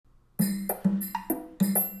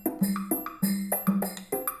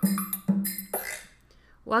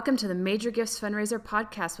Welcome to the Major Gifts Fundraiser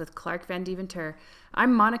podcast with Clark Van Deventer.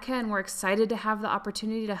 I'm Monica, and we're excited to have the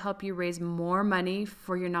opportunity to help you raise more money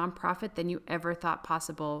for your nonprofit than you ever thought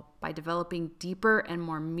possible by developing deeper and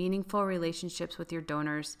more meaningful relationships with your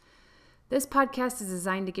donors. This podcast is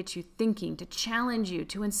designed to get you thinking, to challenge you,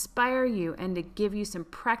 to inspire you, and to give you some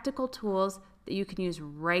practical tools that you can use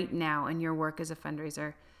right now in your work as a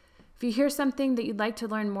fundraiser. If you hear something that you'd like to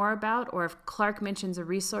learn more about, or if Clark mentions a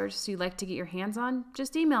resource you'd like to get your hands on,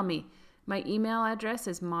 just email me. My email address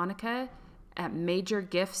is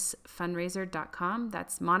monica@majorgiftsfundraiser.com.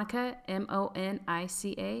 That's Monica,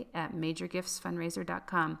 Monica, at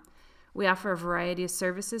majorgiftsfundraiser.com. We offer a variety of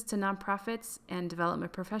services to nonprofits and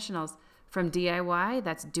development professionals, from DIY,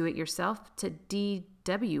 that's do it yourself, to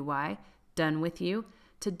DWY, done with you,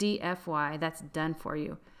 to DFY, that's done for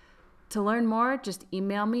you. To learn more, just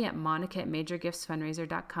email me at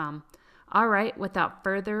monica@majorgiftsfundraiser.com. All right, without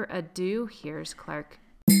further ado, here's Clark.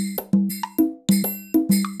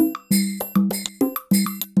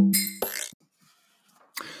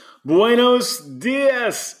 Buenos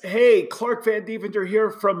dias. Hey, Clark Van Deventer here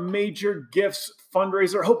from Major Gifts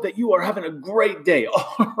Fundraiser. Hope that you are having a great day.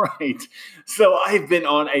 All right. So I've been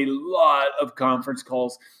on a lot of conference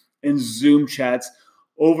calls and Zoom chats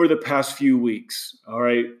over the past few weeks. All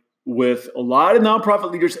right. With a lot of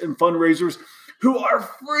nonprofit leaders and fundraisers who are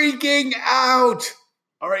freaking out.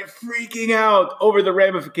 All right. Freaking out over the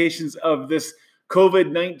ramifications of this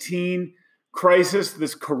COVID-19 crisis,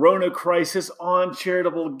 this corona crisis on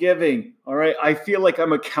charitable giving. All right. I feel like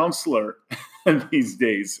I'm a counselor these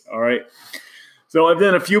days. All right. So I've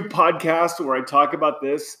done a few podcasts where I talk about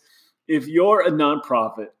this. If you're a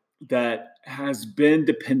nonprofit that has been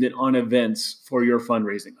dependent on events for your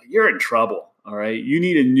fundraising, you're in trouble. All right. You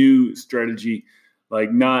need a new strategy,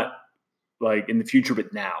 not in the future,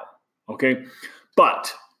 but now. Okay.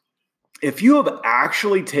 But if you have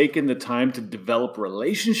actually taken the time to develop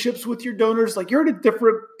relationships with your donors, you're in a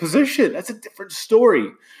different position. That's a different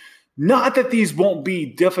story. Not that these won't be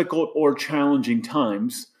difficult or challenging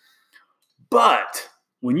times, but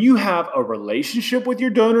when you have a relationship with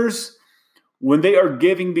your donors, when they are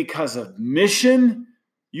giving because of mission,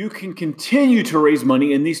 you can continue to raise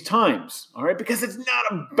money in these times, all right? Because it's not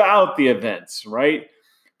about the events, right?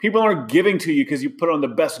 People aren't giving to you because you put on the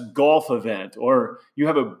best golf event or you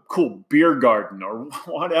have a cool beer garden or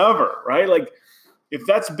whatever, right? If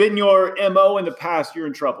that's been your MO in the past, you're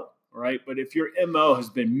in trouble, right? But if your MO has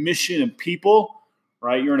been mission and people,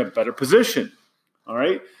 right, you're in a better position, all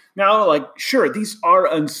right? Now, sure, these are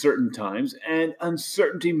uncertain times, and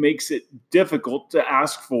uncertainty makes it difficult to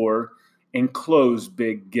ask for and close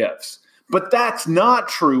big gifts. But that's not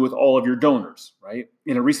true with all of your donors, right?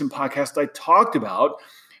 In a recent podcast, I talked about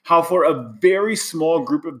how for a very small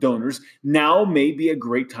group of donors, now may be a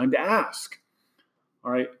great time to ask.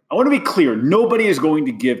 All right. I want to be clear. Nobody is going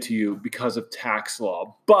to give to you because of tax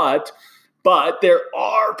law, but there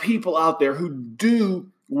are people out there who do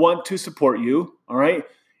want to support you. All right.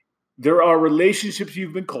 There are relationships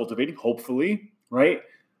you've been cultivating, hopefully, right?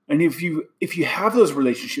 And if you have those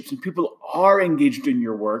relationships and people are engaged in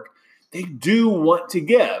your work, they do want to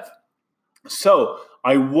give. So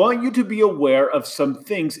I want you to be aware of some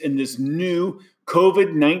things in this new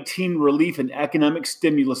COVID-19 relief and economic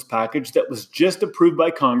stimulus package that was just approved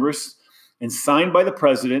by Congress and signed by the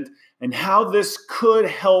president, and how this could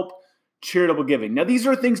help charitable giving. Now, these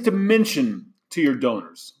are things to mention to your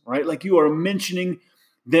donors, right? You are mentioning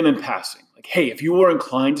them in passing. Hey, if you were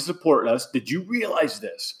inclined to support us, did you realize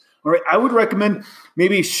this? All right, I would recommend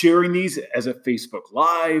maybe sharing these as a Facebook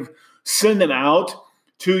Live, send them out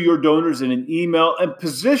to your donors in an email, and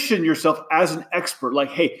position yourself as an expert.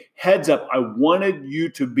 Hey, heads up, I wanted you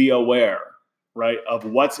to be aware, right, of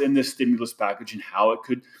what's in this stimulus package and how it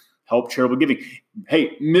could help charitable giving.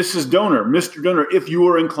 Hey, Mrs. Donor, Mr. Donor, if you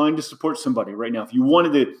were inclined to support somebody right now, if you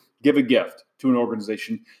wanted to give a gift to an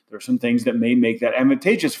organization, there are some things that may make that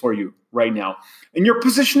advantageous for you right now. And you're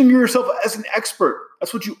positioning yourself as an expert.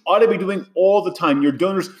 That's what you ought to be doing all the time. Your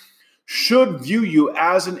donors should view you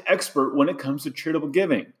as an expert when it comes to charitable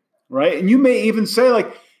giving, right? And you may even say,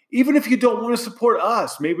 even if you don't want to support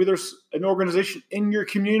us, maybe there's an organization in your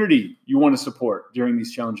community you want to support during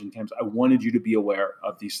these challenging times. I wanted you to be aware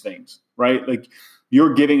of these things, right?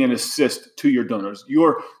 You're giving an assist to your donors.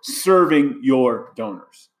 You're serving your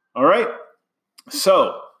donors, all right?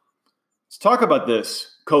 So let's talk about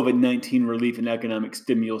this COVID-19 relief and economic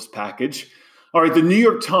stimulus package. All right, the New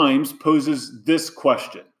York Times poses this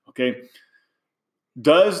question, okay?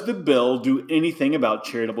 Does the bill do anything about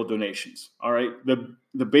charitable donations? All right,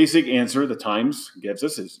 the basic answer the Times gives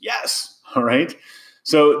us is yes, all right?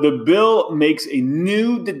 So the bill makes a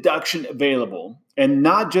new deduction available and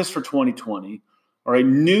not just for 2020. All right,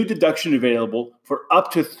 new deduction available for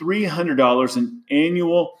up to $300 in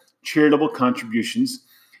annual charitable contributions.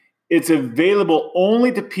 It's available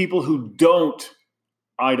only to people who don't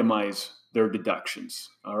itemize their deductions.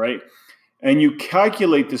 All right, and you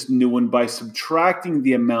calculate this new one by subtracting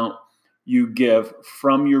the amount you give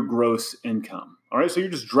from your gross income. All right, so you're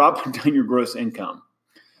just dropping down your gross income.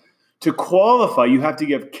 To qualify, you have to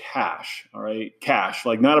give cash, all right? Cash,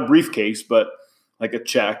 like not a briefcase, but like a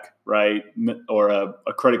check, right? Or a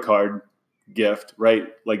credit card gift, right?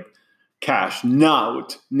 Like cash,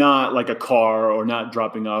 not like a car or not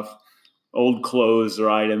dropping off old clothes or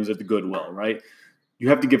items at the Goodwill, right? You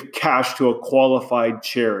have to give cash to a qualified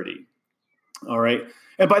charity, all right?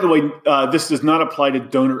 And by the way, this does not apply to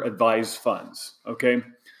donor-advised funds, okay?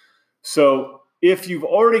 So if you've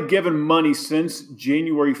already given money since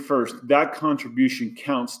January 1st, that contribution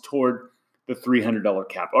counts toward the $300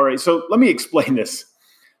 cap. All right, so let me explain this.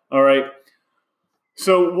 All right,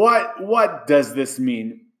 so what does this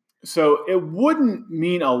mean? So it wouldn't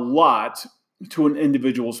mean a lot to an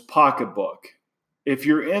individual's pocketbook. If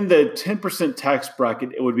you're in the 10% tax bracket,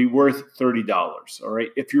 it would be worth $30. All right,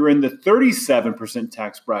 if you're in the 37%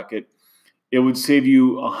 tax bracket, it would save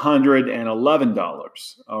you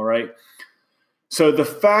 $111. All right. So the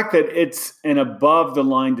fact that it's an above the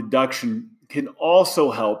line deduction can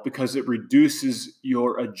also help because it reduces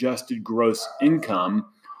your adjusted gross income,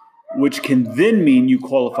 which can then mean you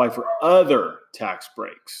qualify for other tax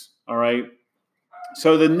breaks. All right.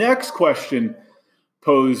 So the next question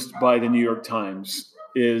posed by the New York Times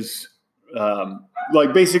is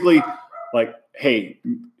basically, hey,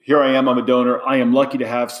 here I am, I'm a donor. I am lucky to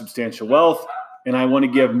have substantial wealth, and I want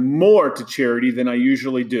to give more to charity than I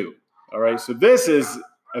usually do. All right, so this is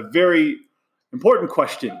a very important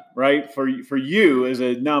question, right, for you as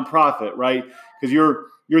a nonprofit, right? Because you're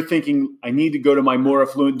thinking, I need to go to my more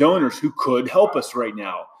affluent donors who could help us right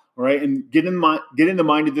now, all right? And get in the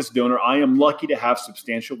mind of this donor. I am lucky to have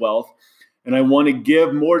substantial wealth, and I want to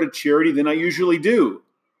give more to charity than I usually do.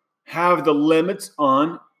 Have the limits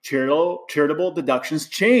on charitable deductions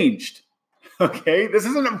changed? Okay, this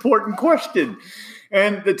is an important question,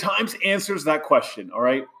 and the Times answers that question. All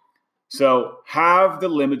right. So have the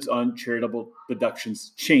limits on charitable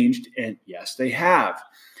deductions changed? And yes, they have.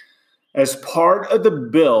 As part of the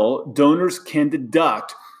bill, donors can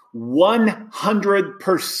deduct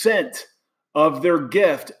 100% of their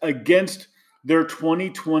gift against their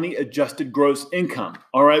 2020 adjusted gross income.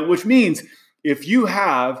 All right, which means if you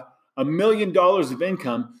have $1 million of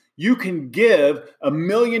income, you can give $1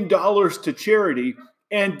 million to charity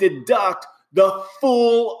and deduct the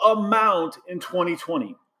full amount in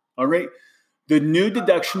 2020. All right. The new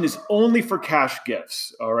deduction is only for cash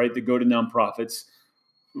gifts, all right, that go to nonprofits,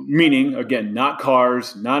 meaning, again, not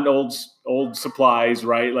cars, not old supplies,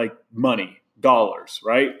 right, like money, dollars,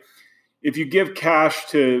 right? If you give cash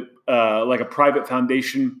to like a private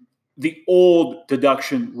foundation, the old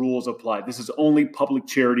deduction rules apply. This is only public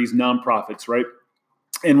charities, nonprofits, right?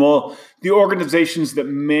 And while the organizations that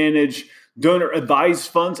manage donor-advised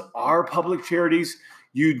funds are public charities,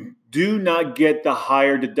 you do not get the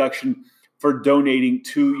higher deduction for donating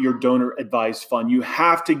to your donor-advised fund. You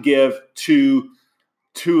have to give to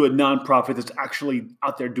a nonprofit that's actually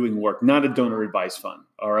out there doing work, not a donor-advised fund.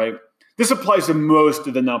 All right. This applies to most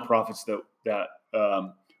of the nonprofits that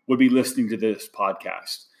would be listening to this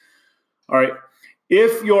podcast. All right.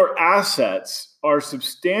 If your assets are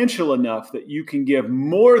substantial enough that you can give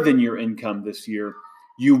more than your income this year,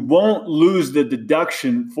 you won't lose the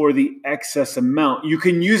deduction for the excess amount. You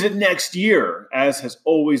can use it next year, as has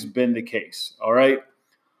always been the case. All right.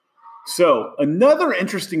 So another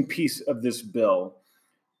interesting piece of this bill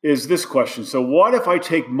is this question. So what if I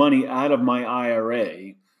take money out of my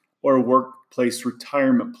IRA or workplace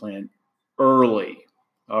retirement plan early?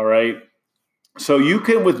 All right. So you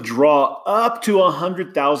can withdraw up to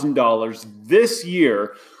 $100,000 this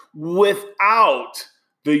year without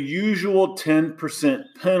the usual 10%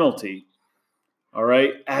 penalty, all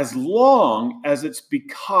right, as long as it's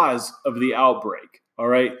because of the outbreak, all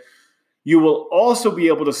right? You will also be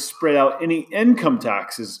able to spread out any income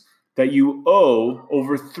taxes that you owe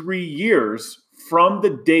over 3 years from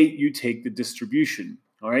the date you take the distribution,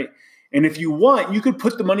 all right? And if you want, you could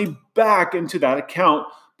put the money back into that account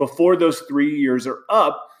before those 3 years are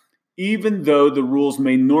up, even though the rules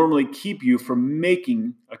may normally keep you from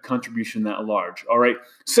making a contribution that large, all right?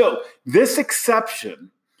 So this exception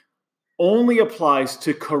only applies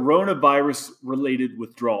to coronavirus-related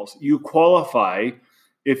withdrawals. You qualify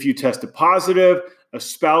if you tested positive, a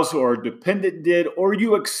spouse or a dependent did, or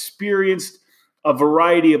you experienced a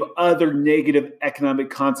variety of other negative economic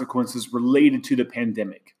consequences related to the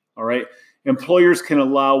pandemic. All right. Employers can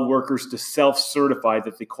allow workers to self-certify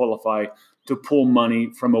that they qualify to pull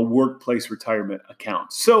money from a workplace retirement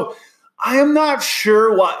account. So I am not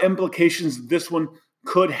sure what implications this one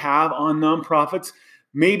could have on nonprofits.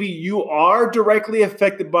 Maybe you are directly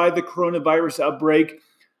affected by the coronavirus outbreak,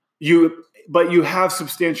 but you have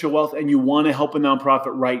substantial wealth and you want to help a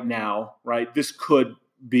nonprofit right now, right? This could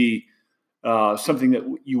be something that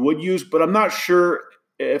you would use, but I'm not sure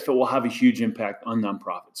if it will have a huge impact on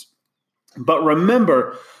nonprofits. But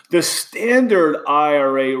remember, the standard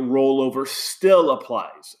IRA rollover still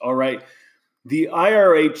applies, all right? The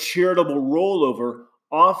IRA charitable rollover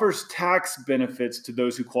offers tax benefits to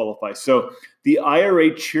those who qualify. So the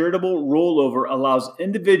IRA charitable rollover allows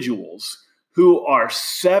individuals who are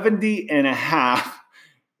 70 and a half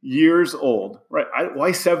years old, right?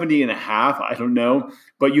 Why 70 and a half? I don't know,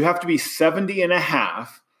 but you have to be 70 and a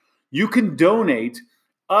half. You can donate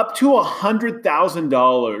up to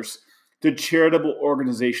 $100,000 to charitable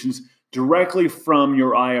organizations directly from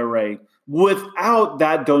your IRA without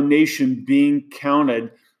that donation being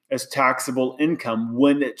counted as taxable income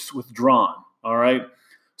when it's withdrawn, all right?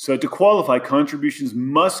 So to qualify, contributions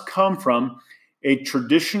must come from a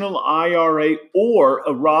traditional IRA or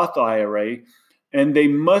a Roth IRA, and they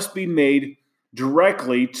must be made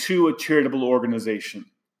directly to a charitable organization.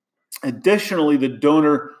 Additionally, the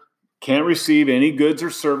donor can't receive any goods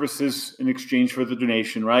or services in exchange for the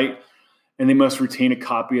donation, right? And they must retain a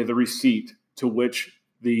copy of the receipt from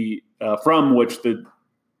which the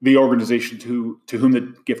organization to whom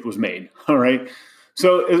the gift was made. All right.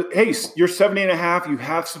 So, hey, you're 70 and a half. You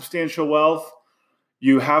have substantial wealth.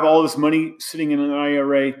 You have all this money sitting in an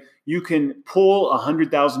IRA. You can pull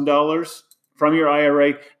 $100,000 from your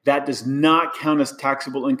IRA. That does not count as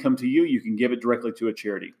taxable income to you. You can give it directly to a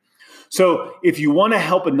charity. So if you want to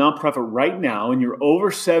help a nonprofit right now and you're over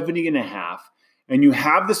 70 and a half and you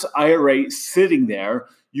have this IRA sitting there,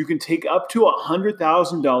 you can take up to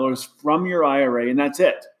 $100,000 from your IRA and that's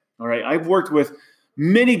it. All right. I've worked with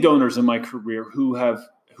many donors in my career who have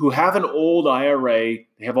an old IRA.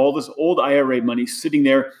 They have all this old IRA money sitting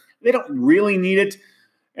there. They don't really need it.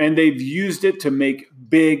 And they've used it to make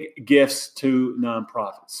big gifts to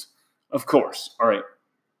nonprofits. Of course. All right.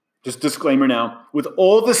 Just disclaimer now, with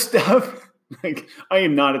all this stuff, like I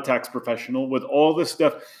am not a tax professional. With all this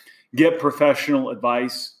stuff, get professional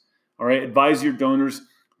advice. All right. Advise your donors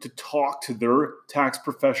to talk to their tax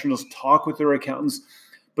professionals, talk with their accountants.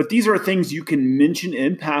 But these are things you can mention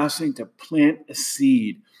in passing to plant a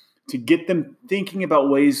seed, to get them thinking about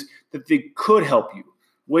ways that they could help you,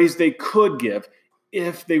 ways they could give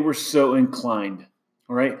if they were so inclined.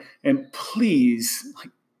 All right. And please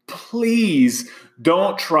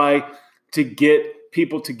don't try to get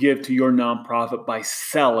people to give to your nonprofit by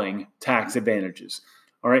selling tax advantages.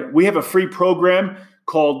 All right. We have a free program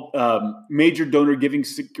called Major Donor Giving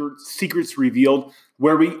Secrets Revealed,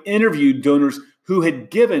 where we interviewed donors who had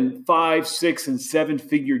given 5, 6, and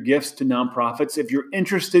 7-figure gifts to nonprofits. If you're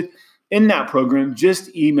interested in that program,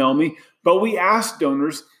 just email me. But we asked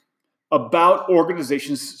donors about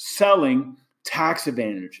organizations selling tax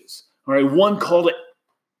advantages. All right. One called it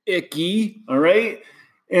icky. All right.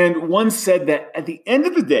 And one said that at the end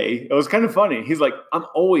of the day, it was kind of funny. He's like, I'm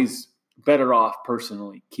always better off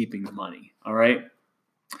personally keeping the money. All right.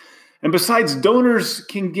 And besides, donors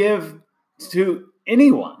can give to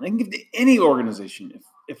anyone. They can give to any organization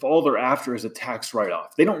if all they're after is a tax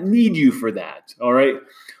write-off. They don't need you for that. All right.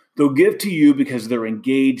 They'll give to you because they're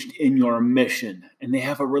engaged in your mission and they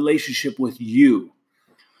have a relationship with you.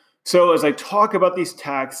 So as I talk about these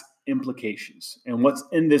tax implications and what's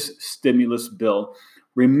in this stimulus bill,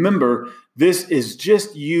 remember, this is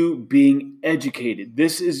just you being educated.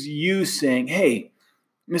 This is you saying, hey,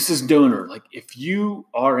 Mrs. Donor, like if you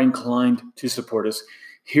are inclined to support us,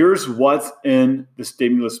 here's what's in the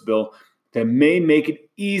stimulus bill that may make it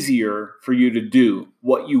easier for you to do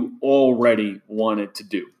what you already wanted to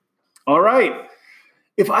do. All right.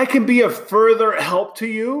 If I can be of further help to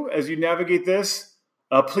you as you navigate this,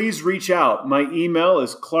 please reach out. My email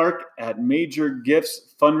is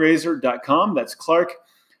clark@majorgiftsfundraiser.com. That's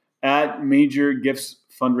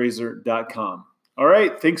clark@majorgiftsfundraiser.com. All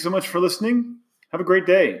right. Thanks so much for listening. Have a great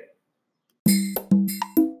day.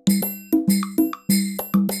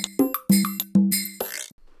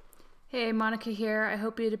 Hey, Monica here. I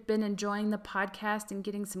hope you've been enjoying the podcast and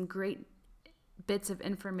getting some great bits of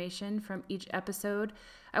information from each episode.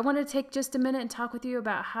 I want to take just a minute and talk with you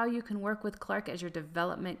about how you can work with Clark as your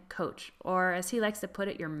development coach, or as he likes to put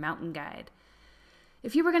it, your mountain guide.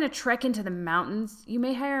 If you were going to trek into the mountains, you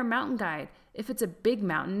may hire a mountain guide. If it's a big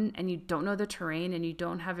mountain and you don't know the terrain and you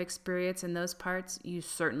don't have experience in those parts, you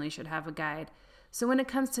certainly should have a guide. So when it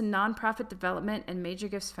comes to nonprofit development and major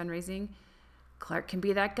gifts fundraising, Clark can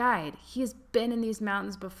be that guide. He has been in these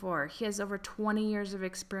mountains before. He has over 20 years of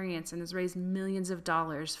experience and has raised millions of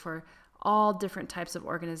dollars for all different types of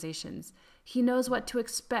organizations. He knows what to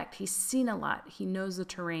expect. He's seen a lot. He knows the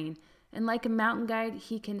terrain. And like a mountain guide,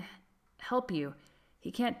 he can help you.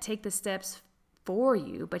 He can't take the steps for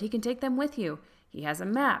you, but he can take them with you. He has a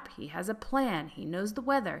map. He has a plan. He knows the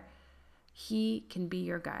weather. He can be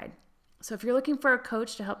your guide. So if you're looking for a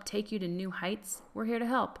coach to help take you to new heights, we're here to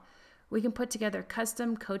help. We can put together a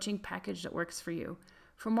custom coaching package that works for you.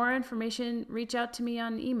 For more information, reach out to me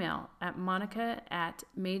on email at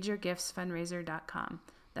monica@majorgiftsfundraiser.com.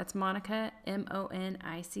 That's Monica, Monica,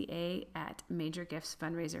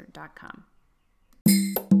 @majorgiftsfundraiser.com.